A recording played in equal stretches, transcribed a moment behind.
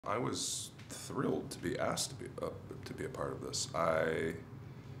I was thrilled to be asked to be a part of this. I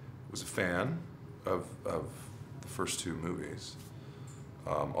was a fan of the first two movies,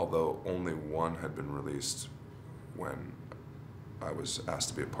 although only one had been released when I was asked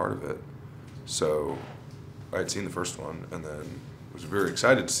to be a part of it. So I had seen the first one and then was very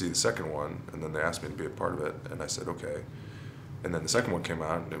excited to see the second one, and then they asked me to be a part of it, and I said okay. And then the second one came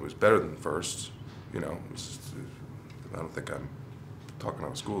out and it was better than the first. You know, it was just, I don't think I'm talking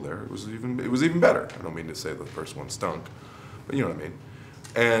out of school there. It was even better. I don't mean to say the first one stunk, but you know what I mean.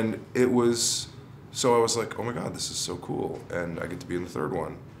 And it was, so I was like, oh my God, this is so cool, and I get to be in the third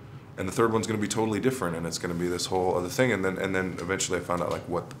one, and the third one's going to be totally different, and it's going to be this whole other thing. And then eventually I found out like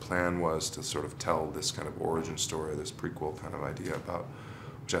what the plan was to sort of tell this kind of origin story, this prequel kind of idea about,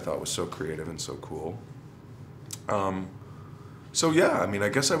 which I thought was so creative and so cool. So yeah, I mean, I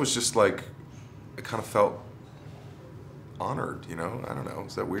guess I was just like, I kind of felt honored, you know? I don't know,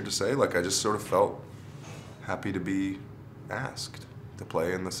 is that weird to say? Like, I just sort of felt happy to be asked to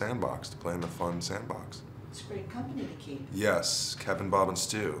play in the sandbox, to play in the fun sandbox. It's great company to keep. Yes, Kevin, Bob, and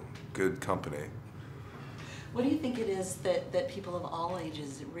Stu, good company. What do you think it is that people of all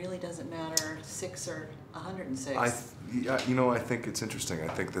ages, it really doesn't matter 6 or 106? You know, I think it's interesting. I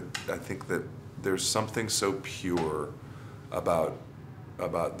think that there's something so pure about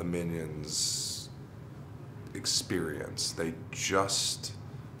the Minions experience. They just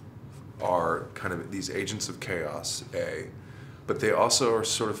are kind of these agents of chaos, but they also are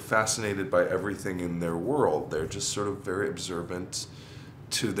sort of fascinated by everything in their world. They're just sort of very observant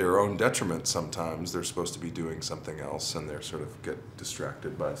to their own detriment sometimes. They're supposed to be doing something else and they're sort of get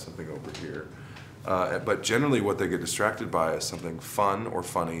distracted by something over here. But generally what they get distracted by is something fun or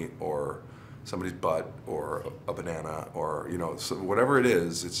funny or somebody's butt or a banana or, you know, so whatever it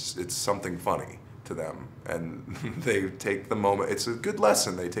is, it's something funny to them. And they take the moment, it's a good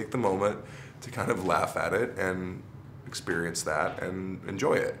lesson, they take the moment to kind of laugh at it and experience that and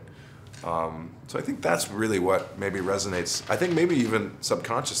enjoy it. So I think that's really what maybe resonates, I think maybe even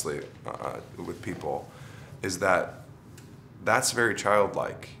subconsciously with people, is that that's very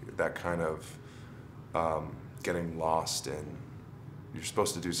childlike, that kind of getting lost in, you're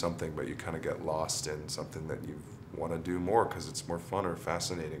supposed to do something but you kind of get lost in something that you want to do more because it's more fun or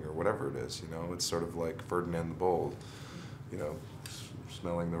fascinating or whatever it is, you know. It's sort of like Ferdinand the Bold, you know,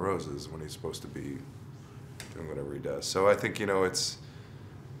 smelling the roses when he's supposed to be doing whatever he does. So I think, you know,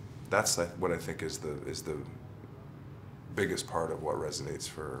 that's what I think is the biggest part of what resonates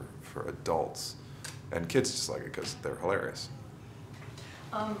for adults, and kids just like it because they're hilarious.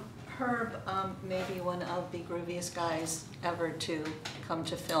 Herb may be one of the grooviest guys ever to come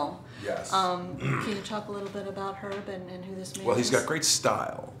to film. Yes. Can you talk a little bit about Herb and who this man is? Well, he's got great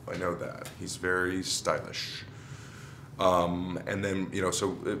style. I know that. He's very stylish. And then, you know,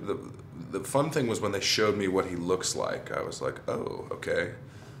 so the fun thing was when they showed me what he looks like, I was like, oh, okay.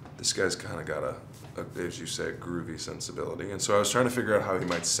 This guy's kind of got as you say, a groovy sensibility. And so I was trying to figure out how he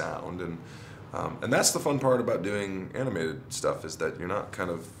might sound. And that's the fun part about doing animated stuff, is that you're not kind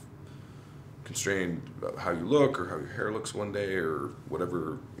of constrained about how you look or how your hair looks one day or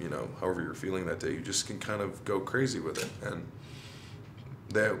whatever, you know, however you're feeling that day. You just can kind of go crazy with it. And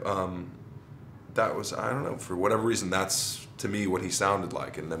that was, I don't know, for whatever reason, that's to me what he sounded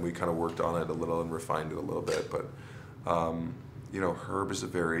like. And then we kind of worked on it a little and refined it a little bit. But, you know, Herb is a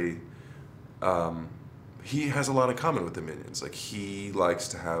very, he has a lot in common with the Minions. Like, he likes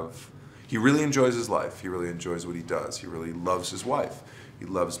to have, he really enjoys his life. He really enjoys what he does. He really loves his wife. He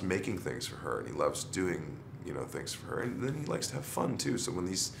loves making things for her, and he loves doing, you know, things for her. And then he likes to have fun too. So when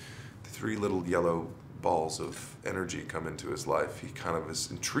these 3 little yellow balls of energy come into his life, he kind of is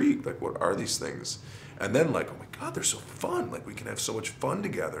intrigued, like, what are these things? And then like, oh my God, they're so fun. Like, we can have so much fun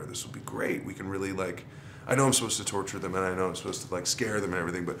together. This will be great. We can really, like, I know I'm supposed to torture them and I know I'm supposed to like scare them and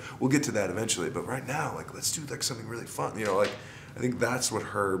everything, but we'll get to that eventually. But right now, like, let's do like something really fun. You know, like, I think that's what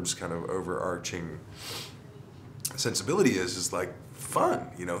Herb's kind of overarching sensibility is like fun.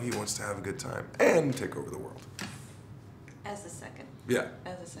 You know, he wants to have a good time and take over the world. As a second. Yeah.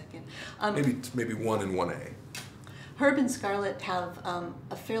 As a second. Maybe 1 and 1A. Herb and Scarlet have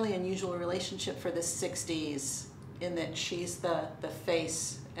a fairly unusual relationship for the 60s, in that she's the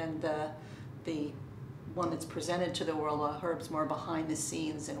face and the one that's presented to the world, while Herb's more behind the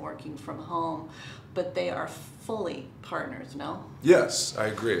scenes and working from home. But they are fully partners, no? Yes, I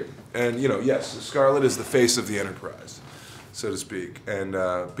agree. And, you know, yes, Scarlet is the face of the Enterprise, so to speak. And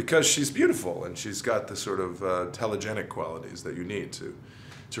because she's beautiful and she's got the sort of telegenic qualities that you need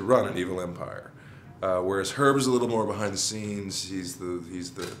to run an evil empire. Whereas Herb is a little more behind the scenes. He's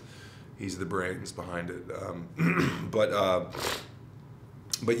the brains behind it. But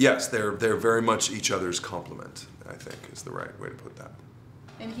but yes, they're very much each other's complement, I think, is the right way to put that.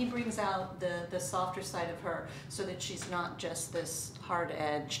 And he brings out the softer side of her, so that she's not just this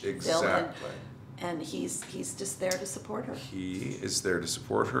hard-edged villain. And he's just there to support her. He is there to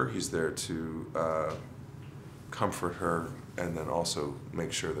support her. He's there to comfort her, and then also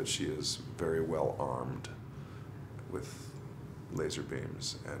make sure that she is very well armed with laser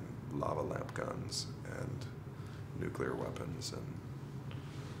beams and lava lamp guns and nuclear weapons and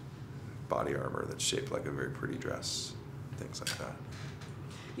body armor that's shaped like a very pretty dress, things like that.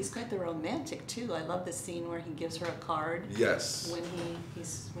 He's quite the romantic too. I love the scene where he gives her a card. Yes. When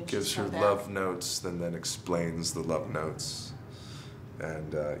when gives her love notes, and then explains the love notes.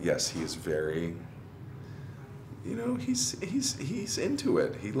 And yes, he is very. You know, he's into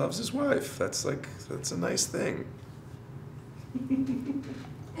it. He loves his wife. That's a nice thing. And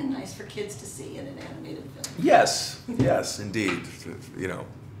nice for kids to see in an animated film. Yes, yes, indeed. You know.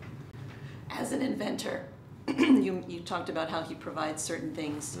 As an inventor, you talked about how he provides certain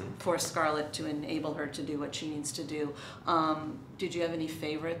things for Scarlet to enable her to do what she needs to do. Did you have any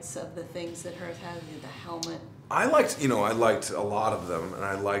favorites of the things that Herb had? The helmet? I liked a lot of them, and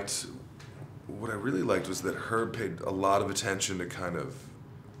what I really liked was that Herb paid a lot of attention to kind of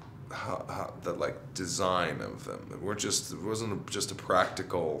how the design of them. It wasn't just a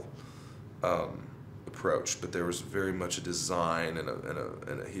practical approach, but there was very much a design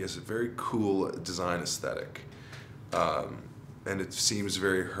and he has a very cool design aesthetic, and it seems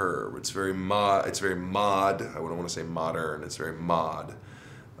very Herb. It's very mod. I wouldn't want to say modern. It's very mod.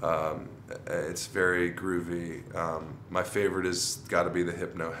 It's very groovy. My favorite has got to be the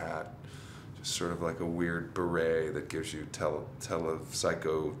hypno hat, just sort of like a weird beret that gives you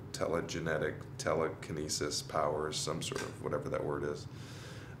telegenetic telekinesis powers, some sort of whatever that word is.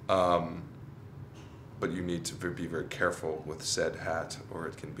 But you need to be very careful with said hat, or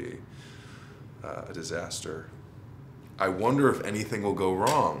it can be a disaster. I wonder if anything will go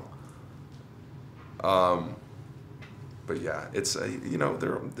wrong. But yeah, it's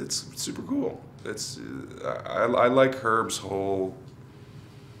it's super cool. I like Herb's whole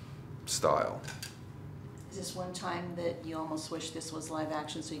style. Is this one time that you almost wish this was live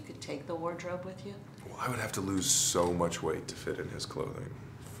action so you could take the wardrobe with you? Well, I would have to lose so much weight to fit in his clothing.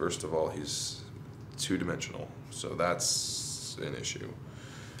 First of all, he's two-dimensional, so that's an issue.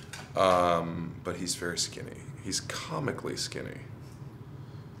 But he's very skinny. He's comically skinny.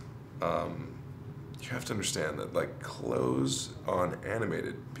 You have to understand that clothes on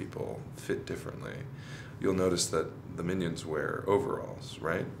animated people fit differently. You'll notice that the Minions wear overalls,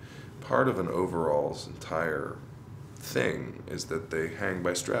 right? Part of an overall's entire thing is that they hang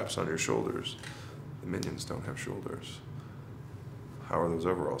by straps on your shoulders. The Minions don't have shoulders. How are those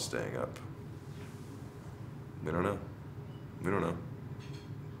overalls staying up? We don't know.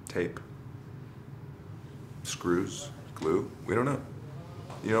 Tape. Screws. Glue. We don't know.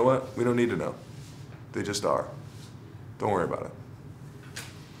 You know what? We don't need to know. They just are. Don't worry about it.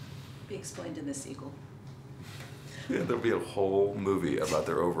 Be explained in the sequel. Yeah, there'll be a whole movie about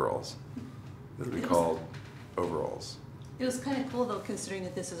their overalls. It'll be called Overalls. It was kind of cool, though, considering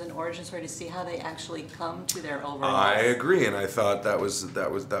that this is an origin story, to see how they actually come to their overalls. I agree, and I thought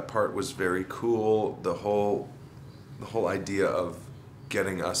that part was very cool. The whole idea of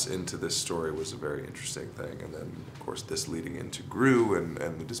getting us into this story was a very interesting thing, and then of course this leading into Gru and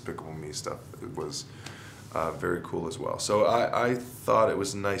the Despicable Me stuff, it was very cool as well. So I thought it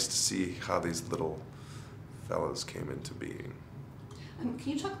was nice to see how these little fellas came into being. Can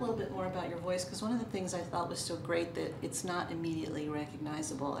you talk a little bit more about your voice? Because one of the things I thought was so great that it's not immediately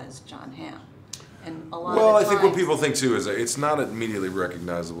recognizable as Jon Hamm. And a lot well, of I think what people think too is that it's not immediately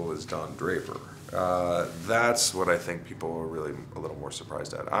recognizable as Don Draper. That's what I think people are really a little more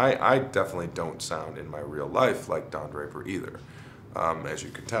surprised at. I definitely don't sound in my real life like Don Draper either, as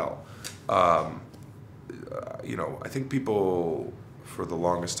you can tell. I think people for the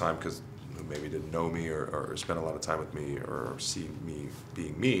longest time, because who maybe didn't know me or spent a lot of time with me or see me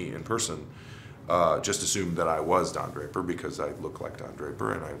being me in person, just assumed that I was Don Draper because I look like Don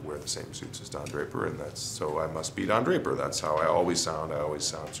Draper and I wear the same suits as Don Draper, and so I must be Don Draper. That's how I always sound. I always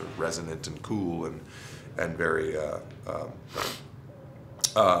sound sort of resonant and cool and very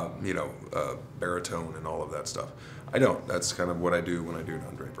baritone and all of that stuff. I don't. That's kind of what I do when I do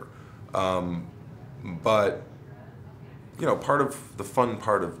Don Draper. But part of the fun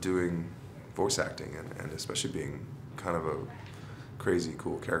part of doing voice acting and especially being kind of a crazy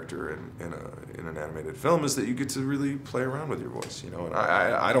cool character in an animated film is that you get to really play around with your voice, and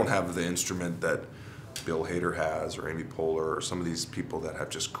I don't have the instrument that Bill Hader has or Amy Poehler or some of these people that have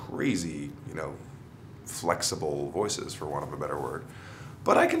just crazy flexible voices, for want of a better word.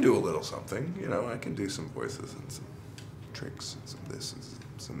 But I can do a little something, you know. I can do some voices and some tricks and some this and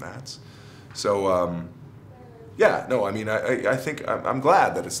some that's. So, yeah, no, I mean, I think I'm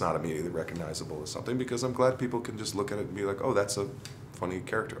glad that it's not immediately recognizable as something, because I'm glad people can just look at it and be like, oh, that's a funny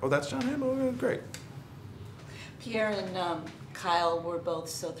character. Oh, that's Jon Hamm. Oh, great. Pierre and Kyle were both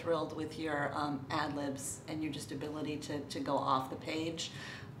so thrilled with your ad-libs and your just ability to go off the page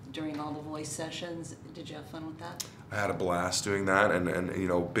during all the voice sessions. Did you have fun with that? I had a blast doing that, and you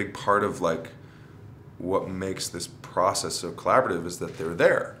know, big part of like what makes this process so collaborative is that they're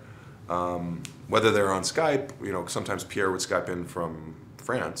there. Whether they're on Skype, you know, sometimes Pierre would Skype in from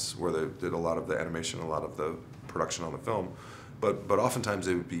France, where they did a lot of the animation, a lot of the production on the film, but oftentimes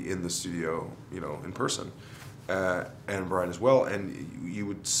they would be in the studio, you know, in person, and Brian as well, and you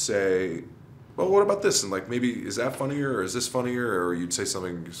would say, well, what about this? And like, maybe, is that funnier, or is this funnier? Or you'd say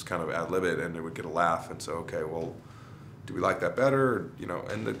something, just kind of ad-lib it, and it would get a laugh, and so, okay, well, do we like that better? Or, you know,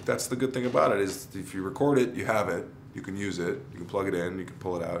 and that's the good thing about it, is if you record it, you have it, you can use it, you can plug it in, you can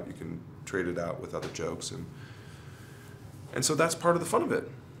pull it out, you can trade it out with other jokes, and so that's part of the fun of it.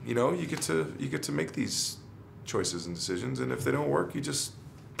 You know, you get to make these choices and decisions, and if they don't work, you just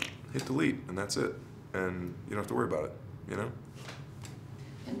hit delete, and that's it, and you don't have to worry about it, you know?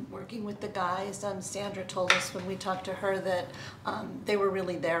 And working with the guys, Sandra told us when we talked to her that they were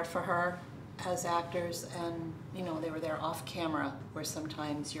really there for her as actors, and you know, they were there off camera, where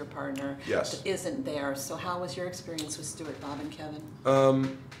sometimes your partner isn't there. So how was your experience with Stuart, Bob, and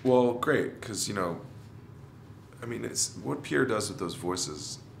Kevin? Well, great, because you know, I mean, it's what Pierre does with those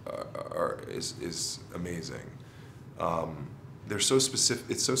voices is amazing. They're so specific.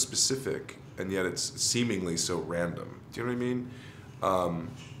 It's so specific, and yet it's seemingly so random. Do you know what I mean?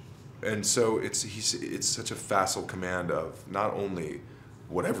 And so it's such a facile command of not only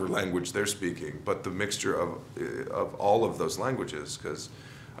whatever language they're speaking, but the mixture of all of those languages. Because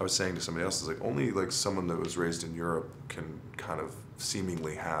I was saying to somebody else, like, only like someone that was raised in Europe can kind of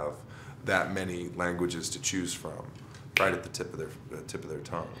seemingly have that many languages to choose from, right at the tip of their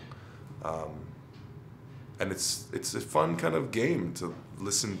tongue. And it's a fun kind of game to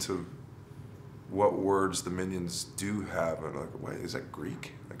listen to what words the Minions do have, and like, why is that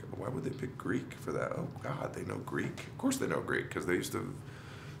Greek? Like, why would they pick Greek for that? Oh God, they know Greek. Of course they know Greek, because they used to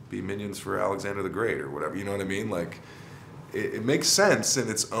be minions for Alexander the Great or whatever. You know what I mean? Like, it makes sense in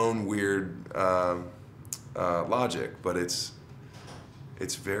its own weird logic, but it's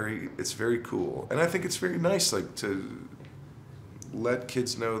very cool, and I think it's very nice, like, to let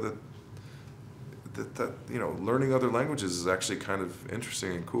kids know that you know, learning other languages is actually kind of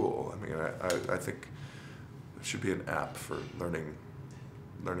interesting and cool. I mean, I think there should be an app for learning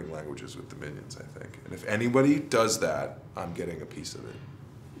languages with the Minions, I think. And if anybody does that, I'm getting a piece of it.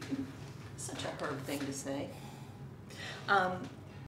 Such a Herb thing to say.